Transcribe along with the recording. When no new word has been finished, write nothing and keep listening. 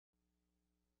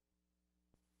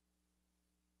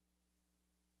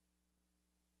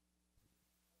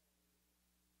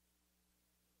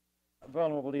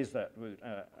vulnerable is that route,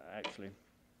 actually?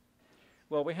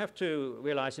 Well, we have to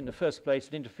realize in the first place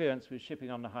that interference with shipping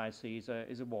on the high seas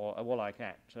is a warlike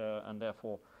act, and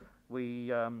therefore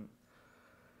we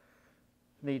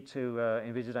need to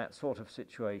envisage that sort of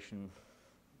situation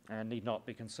and need not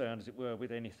be concerned, as it were,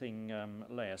 with anything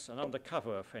less. An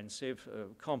undercover offensive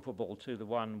comparable to the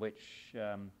one which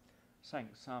sank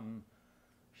some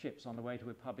ships on the way to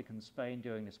Republican Spain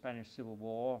during the Spanish Civil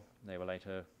War. They were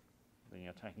later, the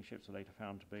attacking ships were later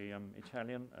found to be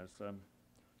Italian, as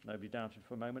nobody doubted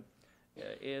for a moment,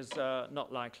 is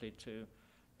not likely to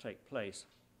take place.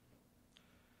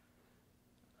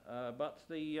 But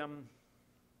the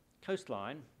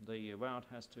coastline the route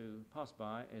has to pass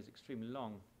by is extremely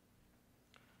long.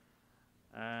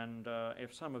 And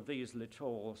if some of these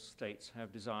littoral states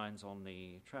have designs on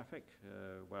the traffic,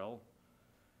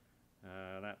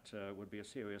 that would be a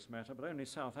serious matter. But only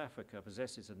South Africa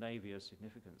possesses a navy of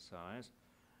significant size.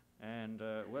 And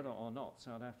whether or not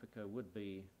South Africa would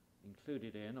be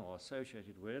included in or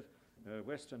associated with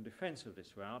Western defense of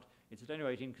this route, it's at any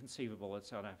rate inconceivable that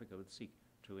South Africa would seek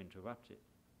to interrupt it.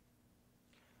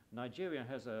 Nigeria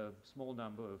has a small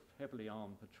number of heavily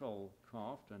armed patrol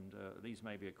craft, and these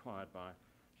may be acquired by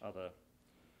other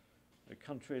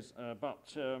countries,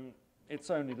 but it's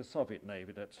only the Soviet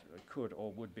Navy that could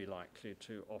or would be likely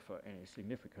to offer any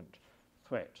significant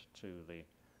threat to the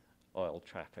oil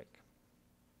traffic.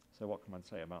 So what can one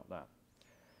say about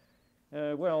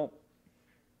that? Well,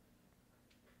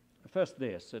 first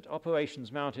this, that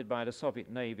operations mounted by the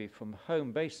Soviet Navy from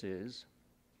home bases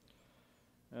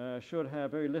should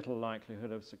have very little likelihood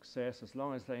of success as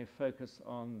long as they focus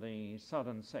on the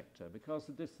southern sector, because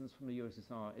the distance from the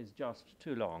USSR is just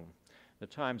too long. The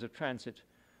times of transit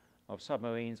of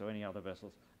submarines or any other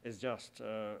vessels is just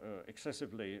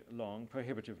excessively long,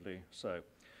 prohibitively so.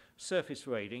 Surface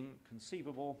raiding,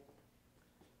 conceivable.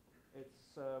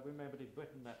 It's remembered in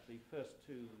Britain that the first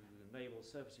two naval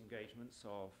service engagements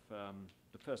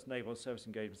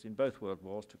in both world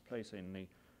wars took place in the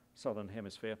southern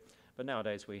hemisphere. But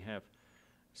nowadays we have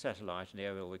satellite and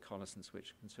aerial reconnaissance,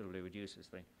 which considerably reduces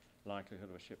the likelihood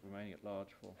of a ship remaining at large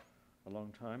for a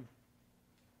long time.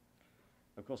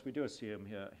 Of course, we do assume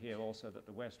here also that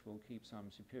the West will keep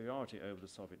some superiority over the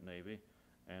Soviet Navy,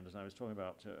 and as I was talking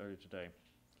about earlier today,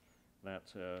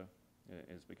 that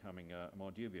is becoming a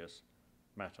more dubious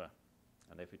matter.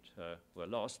 And if it were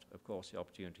lost, of course, the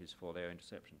opportunities for their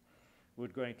interception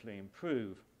would greatly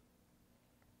improve.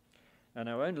 And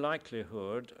our own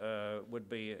likelihood would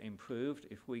be improved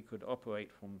if we could operate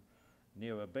from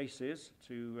nearer bases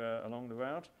along the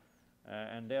route,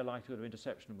 and their likelihood of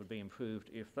interception would be improved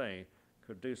if they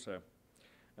could do so.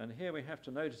 And here we have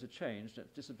to notice a change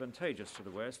that's disadvantageous to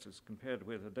the West as compared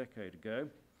with a decade ago.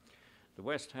 The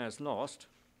West has lost,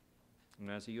 and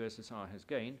as the USSR has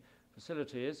gained,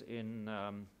 facilities in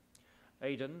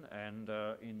Aden and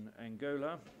in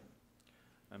Angola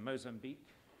and Mozambique.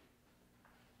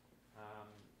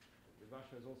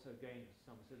 Russia has also gained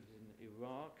some facilities in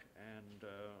Iraq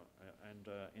and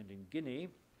in Guinea,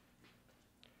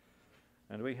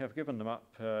 and we have given them up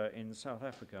in South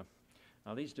Africa.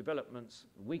 Now, these developments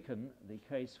weaken the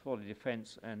case for the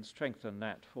defense and strengthen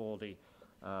that for the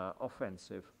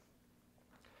offensive.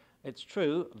 It's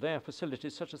true, their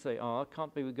facilities, such as they are,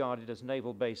 can't be regarded as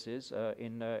naval bases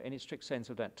in any strict sense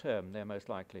of that term. They're most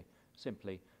likely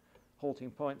simply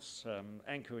halting points,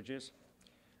 anchorages.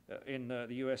 In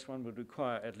the US, one would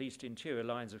require at least interior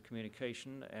lines of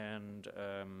communication and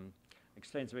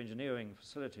extensive engineering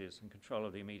facilities and control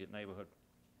of the immediate neighborhood.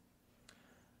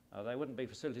 There wouldn't be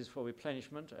facilities for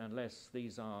replenishment unless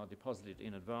these are deposited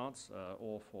in advance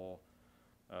or for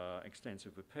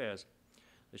extensive repairs.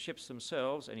 The ships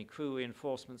themselves, any crew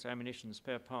reinforcements, ammunition,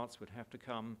 spare parts would have to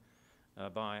come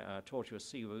by a tortuous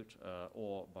sea route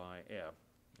or by air.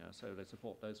 So the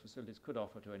support those facilities could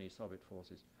offer to any Soviet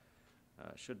forces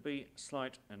should be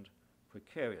slight and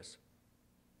precarious.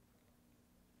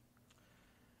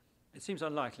 It seems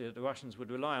unlikely that the Russians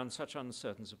would rely on such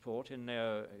uncertain support in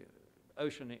their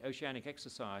oceanic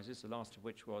exercises, the last of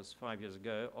which was 5 years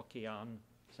ago, Okean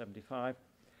 75.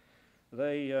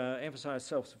 They emphasized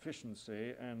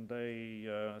self-sufficiency, and they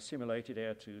simulated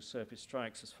air-to-surface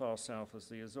strikes as far south as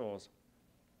the Azores.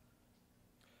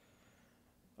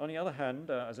 On the other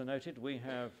hand, as I noted, we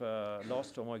have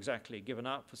lost, or more exactly given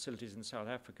up, facilities in South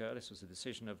Africa. This was a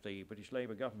decision of the British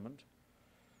Labour government.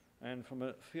 And from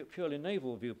a purely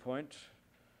naval viewpoint,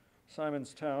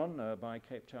 Simon's Town by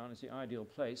Cape Town is the ideal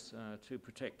place to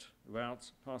protect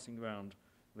routes passing around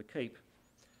the Cape.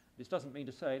 This doesn't mean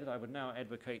to say that I would now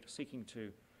advocate seeking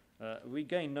to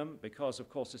regain them, because, of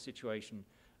course, the situation,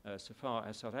 so far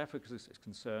as South Africa is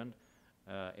concerned,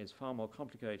 is far more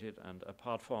complicated, and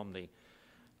apart from the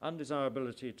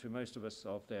undesirability to most of us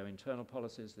of their internal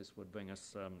policies, this would bring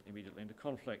us immediately into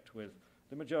conflict with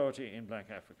the majority in Black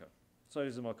Africa. So it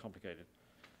is a more complicated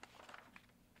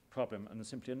problem than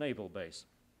simply a naval base.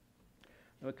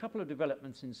 There were a couple of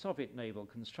developments in Soviet naval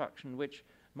construction which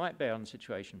might bear on the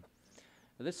situation.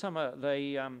 This summer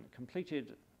they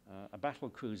completed a battle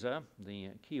cruiser, the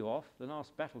Kiev. The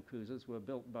last battle cruisers were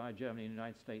built by Germany and the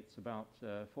United States about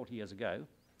 40 years ago.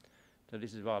 So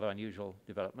this is a rather unusual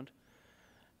development.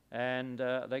 And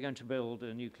they're going to build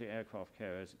nuclear aircraft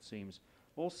carriers, it seems.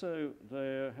 Also,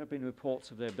 there have been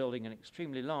reports of their building an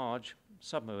extremely large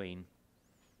submarine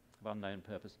of unknown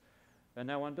purpose. And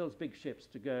now one builds big ships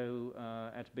to go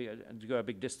a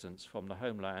big distance from the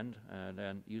homeland, and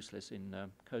they're useless in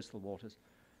coastal waters.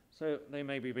 So there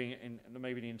may be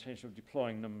the intention of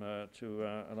deploying them to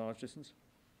a large distance.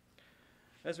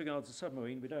 As regards the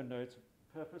submarine, we don't know its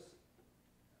purpose.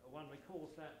 One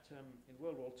recalls that in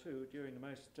World War II, during the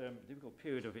most difficult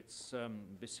period of its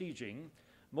besieging,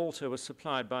 Malta was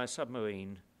supplied by a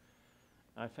submarine.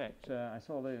 In fact, I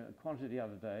saw the quantity the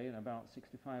other day, and about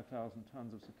 65,000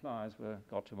 tons of supplies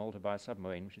got to Malta by a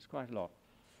submarine, which is quite a lot.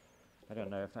 I don't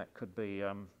know if that could be,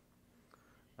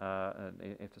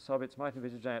 if the Soviets might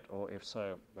envisage that, or if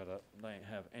so, whether they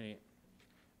have any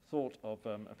thought of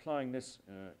applying this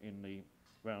in the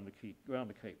round the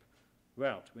Cape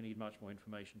route. We need much more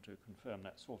information to confirm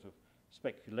that sort of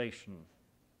speculation.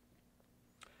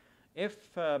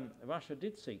 If Russia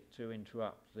did seek to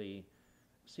interrupt the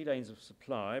sea lanes of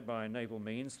supply by naval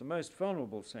means, the most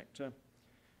vulnerable sector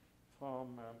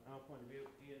from our point of view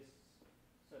is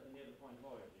certainly near the point of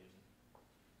origin.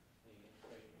 The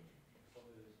integration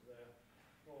is there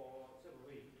for several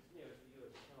reasons. It's nearest the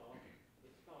USSR,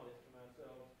 it's farthest from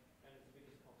ourselves, and it's the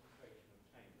biggest concentration of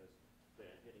tankers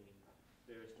there heading in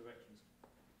various directions.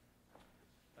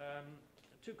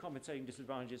 Two compensating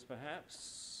disadvantages,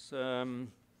 perhaps.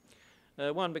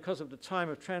 One, because of the time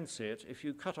of transit, if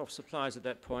you cut off supplies at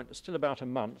that point, it's still about a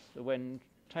month when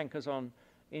tankers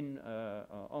en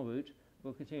route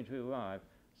will continue to arrive.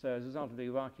 So as a result of the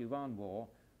Iraq-Iran war,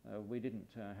 we didn't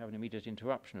have an immediate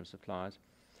interruption of supplies.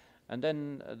 And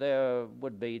then there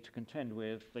would be to contend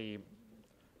with the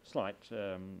slight,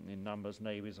 in numbers,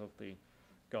 navies of the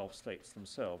Gulf states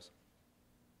themselves.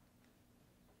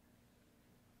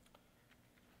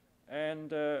 And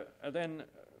then,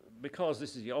 because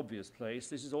this is the obvious place,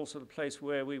 this is also the place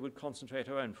where we would concentrate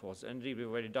our own forces. And indeed, we've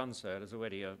already done so. There's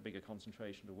already a bigger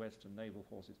concentration of Western naval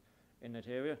forces in that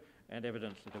area. And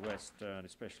evidently the West, and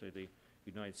especially the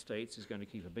United States, is going to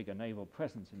keep a bigger naval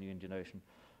presence in the Indian Ocean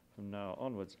from now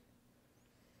onwards.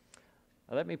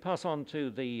 Let me pass on to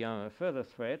the further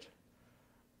threat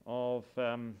of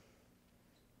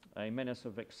a menace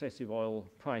of excessive oil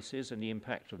prices and the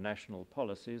impact of national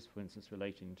policies, for instance,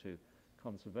 relating to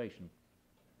conservation.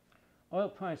 Oil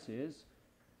prices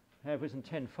have risen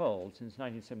tenfold since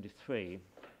 1973.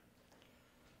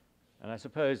 And I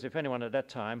suppose if anyone at that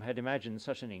time had imagined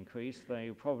such an increase,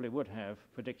 they probably would have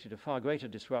predicted a far greater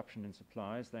disruption in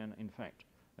supplies than in fact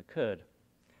occurred.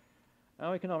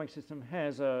 Our economic system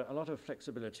has a lot of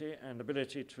flexibility and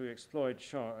ability to exploit,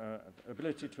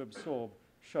 ability to absorb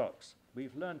shocks.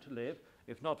 We've learned to live,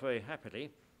 if not very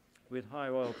happily, with high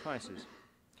oil prices.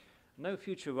 No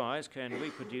future rise can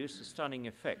reproduce the stunning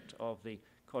effect of the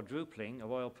quadrupling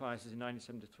of oil prices in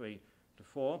 1973 to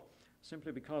 4,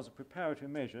 simply because of preparatory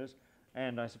measures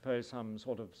and, I suppose, some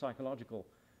sort of psychological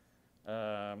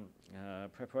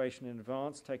preparation in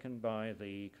advance taken by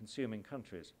the consuming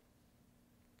countries.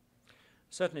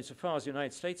 Certainly, so far as the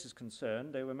United States is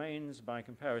concerned, there remains, by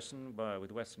comparison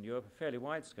with Western Europe, a fairly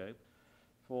wide scope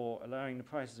for allowing the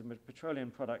prices of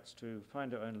petroleum products to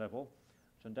find their own level,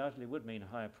 which undoubtedly would mean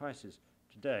higher prices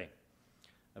today.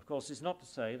 Of course, it's not to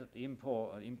say that the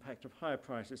impact of higher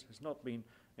prices has not been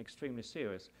extremely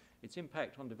serious. Its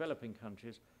impact on developing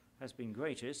countries has been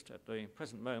greatest at the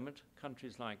present moment.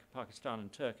 Countries like Pakistan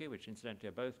and Turkey, which incidentally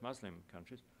are both Muslim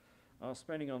countries, are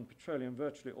spending on petroleum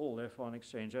virtually all their foreign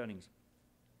exchange earnings.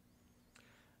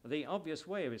 The obvious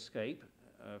way of escape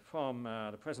from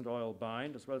the present oil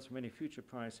bind, as well as from any future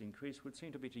price increase, would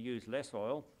seem to be to use less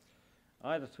oil,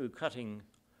 either through cutting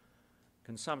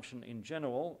consumption in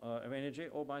general of energy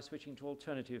or by switching to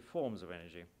alternative forms of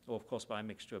energy, or of course by a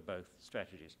mixture of both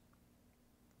strategies.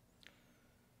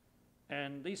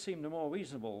 And these seem the more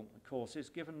reasonable courses,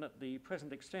 given that the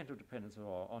present extent of dependence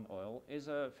on oil is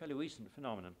a fairly recent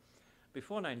phenomenon.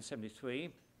 Before 1973,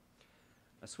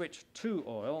 a switch to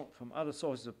oil from other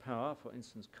sources of power, for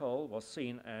instance coal, was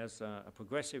seen as a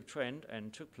progressive trend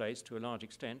and took place to a large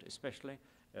extent, especially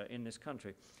in this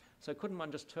country. So couldn't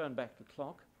one just turn back the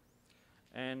clock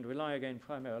and rely again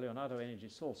primarily on other energy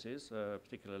sources,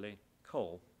 particularly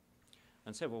coal.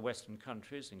 And several Western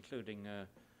countries, including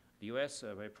the US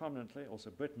very prominently, also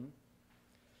Britain,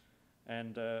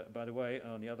 and by the way,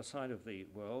 on the other side of the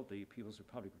world, the People's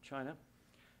Republic of China,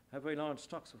 have very large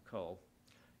stocks of coal.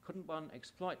 Couldn't one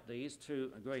exploit these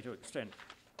to a greater extent?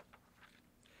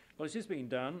 Well, it is being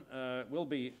done, will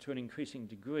be to an increasing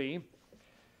degree.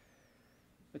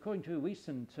 According to a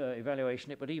recent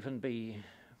evaluation, it would even be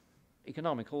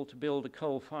economical to build a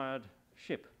coal-fired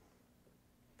ship,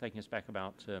 taking us back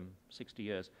about 60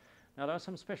 years. Now, there are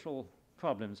some special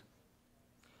problems.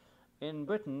 In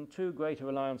Britain, too great a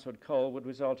reliance on coal would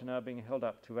result in our being held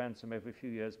up to ransom every few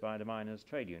years by the miners'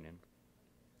 trade union.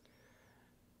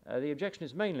 The objection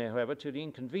is mainly, however, to the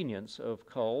inconvenience of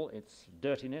coal, its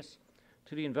dirtiness,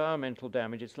 to the environmental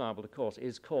damage it's liable to cause,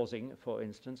 is causing, for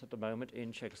instance, at the moment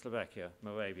in Czechoslovakia,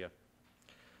 Moravia.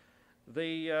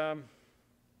 The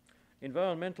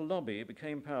environmental lobby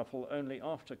became powerful only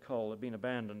after coal had been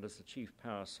abandoned as the chief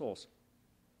power source.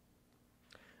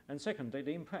 And secondly,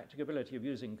 the impracticability of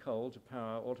using coal to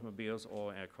power automobiles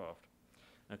or aircraft.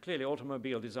 Now, clearly,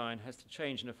 automobile design has to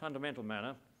change in a fundamental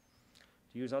manner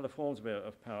to use other forms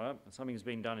of power, and something is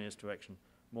being done in this direction.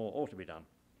 More ought to be done.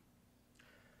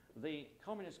 The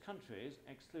communist countries,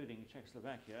 excluding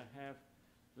Czechoslovakia, have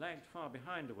lagged far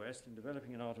behind the West in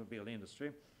developing an automobile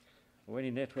industry or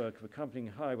any network of accompanying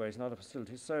highways and other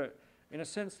facilities. So, in a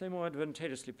sense, they're more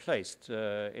advantageously placed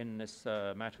in this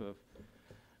matter of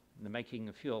the making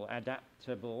of fuel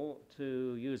adaptable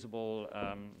to usable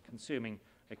consuming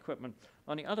equipment.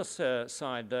 On the other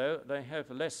side, though, they have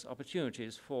less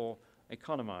opportunities for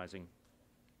economizing.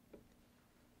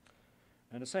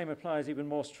 And the same applies even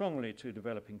more strongly to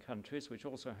developing countries, which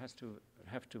also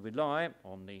have to rely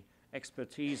on the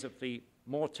expertise of the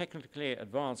more technically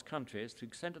advanced countries to the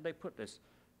extent that they put this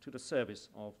to the service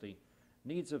of the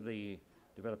needs of the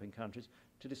developing countries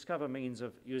to discover means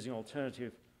of using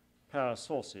alternative power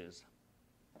sources.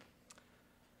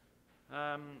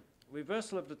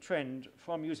 Reversal of the trend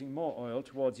from using more oil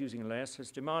towards using less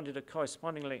has demanded a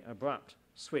correspondingly abrupt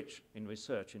switch in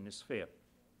research in this sphere.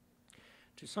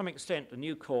 To some extent, the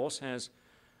new course has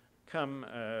come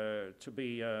to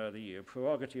be the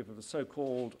prerogative of the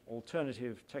so-called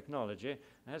alternative technology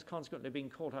and has consequently been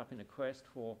caught up in a quest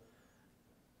for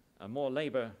more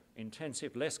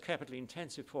labor-intensive, less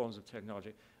capital-intensive forms of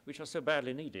technology, which are so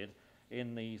badly needed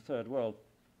in the third world.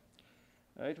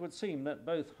 It would seem that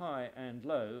both high and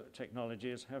low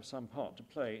technologies have some part to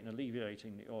play in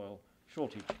alleviating the oil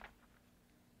shortage.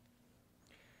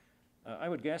 I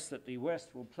would guess that the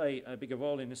West will play a bigger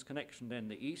role in this connection than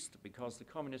the East, because the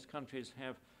communist countries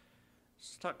have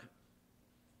stuck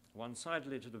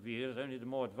one-sidedly to the view that only the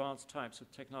more advanced types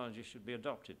of technology should be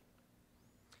adopted.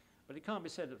 But it can't be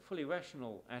said that fully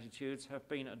rational attitudes have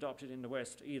been adopted in the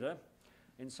West either.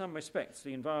 In some respects,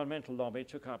 the environmental lobby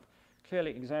took up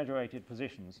clearly exaggerated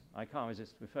positions. I can't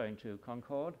resist referring to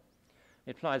Concorde.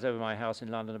 It flies over my house in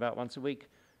London about once a week.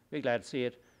 We're glad to see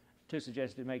it. To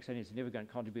suggest it makes any significant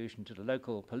contribution to the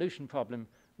local pollution problem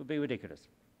would be ridiculous.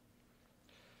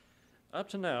 Up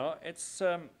to now, it's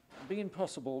been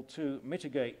possible to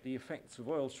mitigate the effects of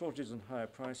oil shortages and higher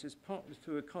prices, partly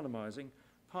through economizing,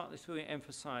 partly through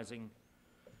emphasizing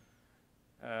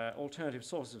alternative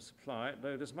sources of supply,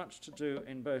 though there's much to do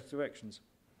in both directions.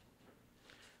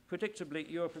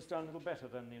 Predictably, Europe has done a little better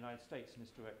than the United States in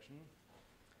this direction.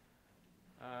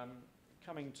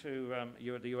 Coming to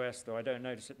the US, though I don't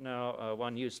notice it now,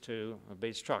 one used to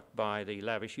be struck by the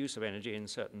lavish use of energy in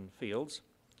certain fields.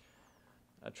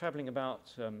 Traveling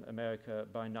about America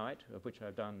by night, of which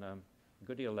I've done a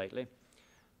good deal lately,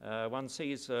 one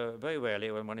sees very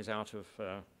rarely when one is out of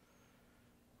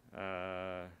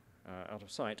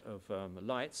sight of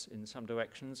lights in some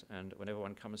directions, and whenever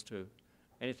one comes to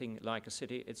anything like a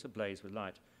city, it's ablaze with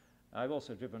light. I've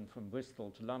also driven from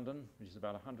Bristol to London, which is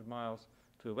about 100 miles,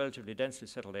 to a relatively densely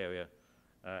settled area,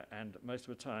 and most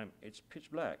of the time it's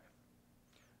pitch black.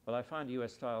 Well, I find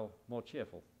US style more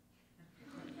cheerful.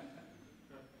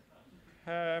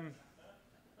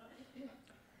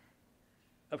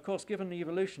 Of course, given the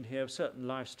evolution here of certain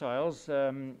lifestyles,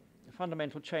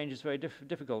 fundamental change is very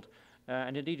difficult.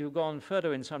 And indeed, we've gone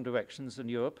further in some directions than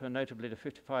Europe, notably the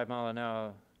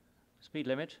 55-mile-an-hour speed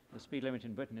limit. The speed limit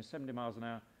in Britain is 70 miles an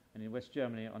hour, and in West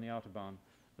Germany on the Autobahn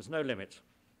there's no limit.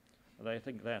 They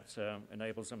think that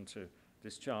enables them to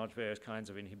discharge various kinds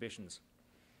of inhibitions.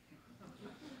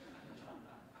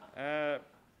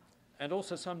 And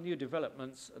also some new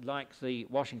developments like the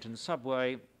Washington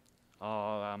subway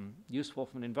are useful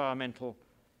from an environmental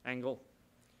angle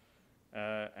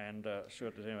and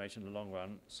should, at any rate, in the long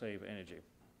run, save energy.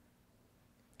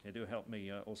 They do help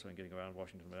me also in getting around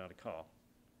Washington without a car.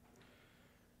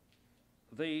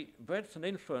 The breadth and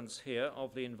influence here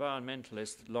of the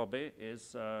environmentalist lobby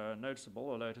is noticeable,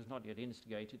 although it has not yet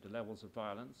instigated the levels of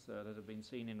violence that have been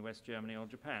seen in West Germany or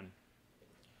Japan.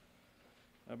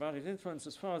 But its influence,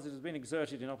 as far as it has been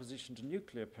exerted in opposition to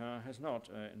nuclear power, has not,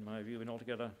 in my view, been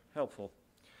altogether helpful.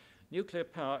 Nuclear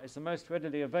power is the most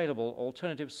readily available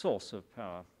alternative source of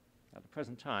power at the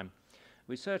present time.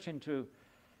 Research into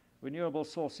renewable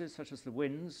sources such as the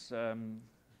winds,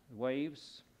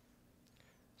 waves,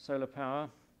 solar power,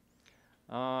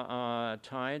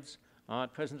 tides are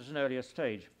at present at an earlier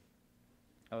stage,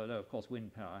 although of course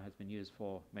wind power has been used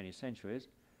for many centuries.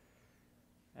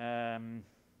 Tide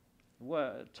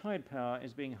power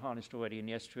is being harnessed already in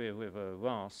the estuary River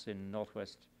Ras in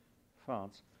northwest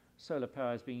France. Solar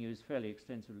power is being used fairly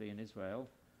extensively in Israel.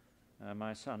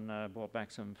 My son brought back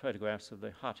some photographs of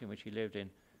the hut in which he lived in,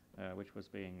 which was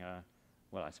being,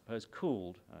 well, I suppose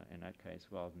cooled in that case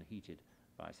rather than heated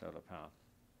by solar power.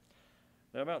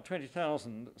 There are about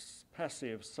 20,000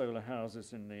 passive solar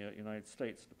houses in the United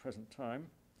States at the present time.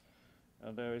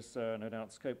 There is no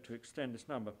doubt scope to extend this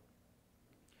number.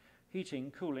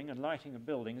 Heating, cooling and lighting of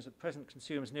buildings at present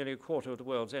consumes nearly a quarter of the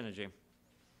world's energy.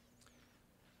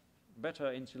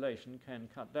 Better insulation can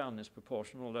cut down this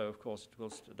proportion, although of course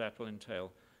that will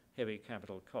entail heavy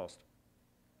capital cost.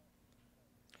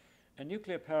 And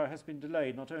nuclear power has been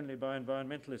delayed not only by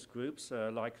environmentalist groups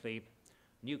like the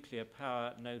Nuclear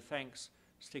Power No Thanks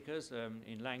stickers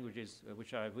in languages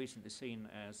which I've recently seen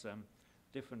as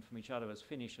different from each other as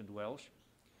Finnish and Welsh,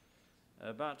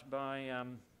 but by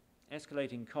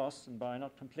escalating costs and by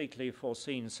not completely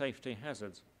foreseen safety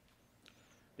hazards.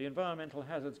 The environmental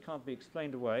hazards can't be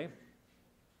explained away.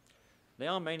 They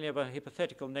are mainly of a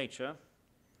hypothetical nature,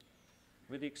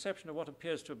 with the exception of what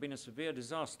appears to have been a severe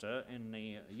disaster in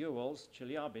the Urals,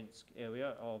 Chelyabinsk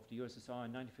area of the USSR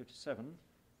in 1957.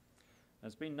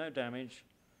 There's been no damage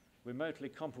remotely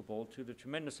comparable to the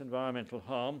tremendous environmental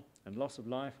harm and loss of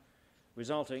life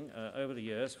resulting over the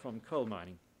years from coal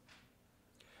mining.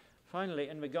 Finally,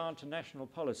 in regard to national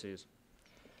policies,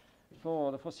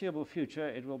 for the foreseeable future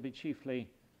it will be chiefly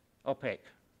OPEC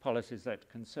policies that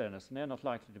concern us, and they're not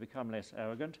likely to become less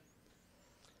arrogant.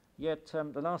 Yet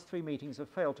the last three meetings have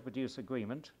failed to produce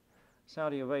agreement.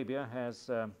 Saudi Arabia has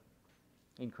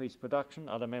increased production,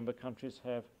 other member countries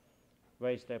have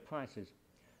raised their prices.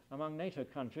 Among NATO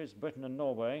countries, Britain and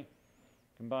Norway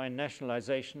combine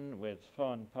nationalization with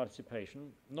foreign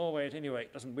participation. Norway, at any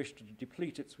rate, doesn't wish to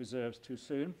deplete its reserves too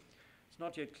soon. It's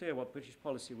not yet clear what British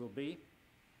policy will be.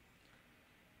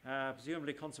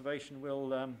 Presumably conservation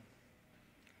will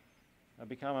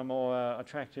become a more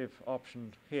attractive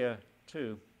option here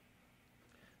too.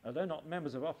 Though not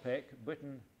members of OPEC,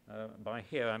 Britain, by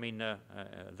here I mean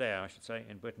there I should say,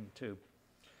 in Britain too.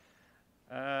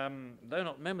 Though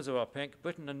not members of OPEC,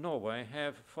 Britain and Norway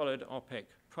have followed OPEC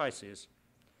prices.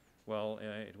 Well,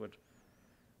 it would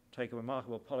take a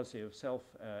remarkable policy of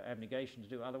self-abnegation to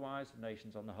do otherwise. The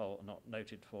nations on the whole are not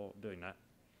noted for doing that.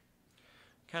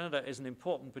 Canada is an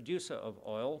important producer of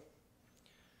oil,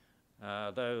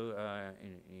 though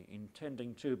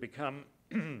intending to become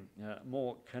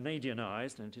more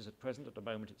Canadianized than it is at present. At the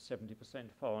moment it's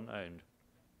 70% foreign-owned.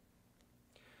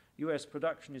 US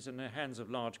production is in the hands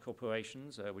of large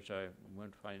corporations, which I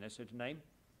won't find necessary to name,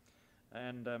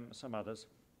 and some others.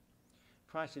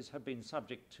 Prices have been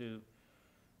subject to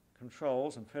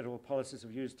controls and federal policies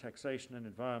of used taxation and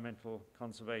environmental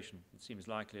conservation. It seems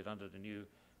likely that under the new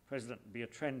president will be a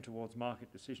trend towards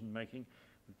market decision-making,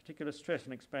 with particular stress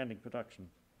on expanding production.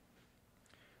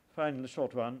 Finally, in the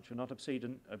short run, it should not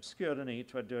obscure the need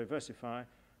to diversify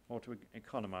or to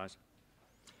economize.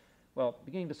 Well,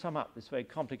 beginning to sum up this very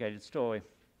complicated story,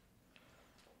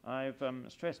 I've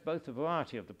stressed both the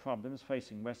variety of the problems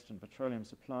facing Western petroleum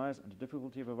suppliers and the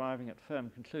difficulty of arriving at firm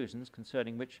conclusions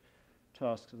concerning which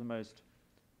tasks are the most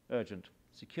urgent.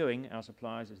 Securing our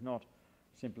supplies is not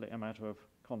simply a matter of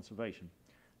conservation.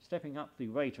 Stepping up the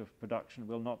rate of production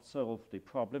will not solve the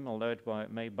problem, although it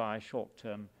may buy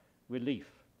short-term relief.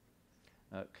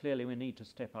 Clearly, we need to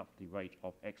step up the rate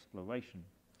of exploration.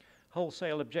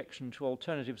 Wholesale objection to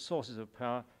alternative sources of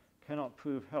power cannot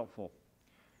prove helpful.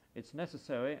 It's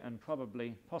necessary and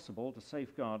probably possible to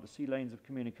safeguard the sea lanes of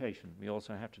communication. We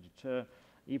also have to deter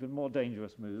even more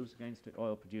dangerous moves against the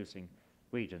oil-producing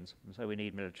regions. And so we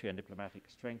need military and diplomatic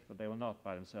strength, but they will not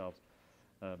by themselves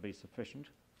be sufficient.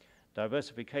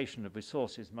 Diversification of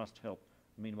resources must help.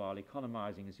 Meanwhile,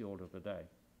 economizing is the order of the day.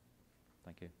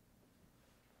 Thank you.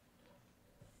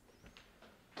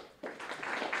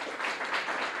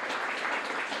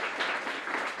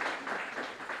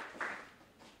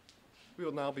 We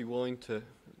will now be willing to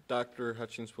Dr.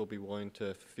 Hutchings will be willing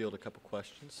to field a couple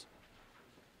questions.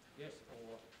 Yes,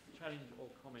 or challenge or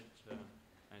comment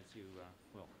as you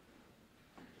will.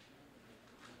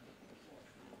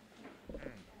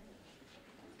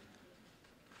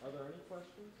 Are there any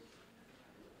questions?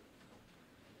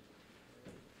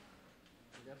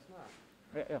 I guess not.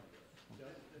 Yeah.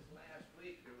 Just this last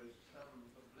week, there was some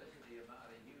publicity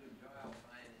about a huge oil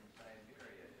mine in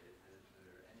Siberia. Is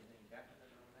there anything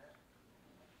definite on that?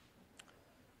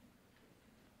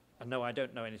 No, I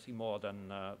don't know anything more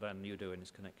than you do in this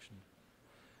connection.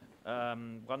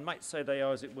 One might say they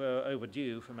are, as it were,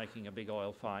 overdue for making a big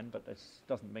oil find, but this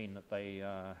doesn't mean that they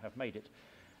have made it.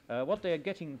 What they are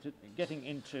getting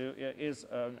into is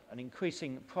an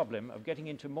increasing problem of getting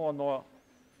into more and more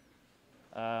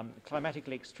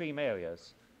climatically extreme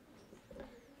areas.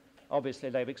 Obviously,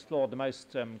 they've explored the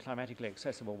most climatically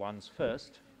accessible ones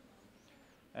first.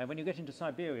 And when you get into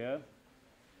Siberia,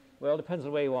 well, it depends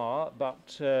on where you are,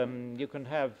 but you can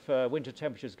have winter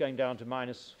temperatures going down to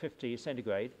minus 50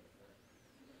 centigrade,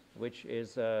 which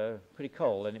is pretty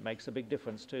cold, and it makes a big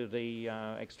difference to the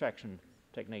extraction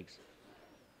techniques.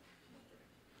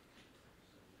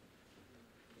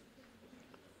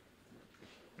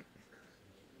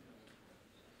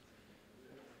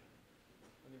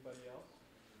 Anybody else?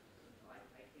 I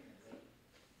came in late.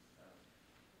 Are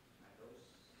those,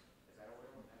 is that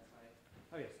order on that side?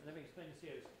 Oh yes, and let me explain this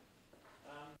here.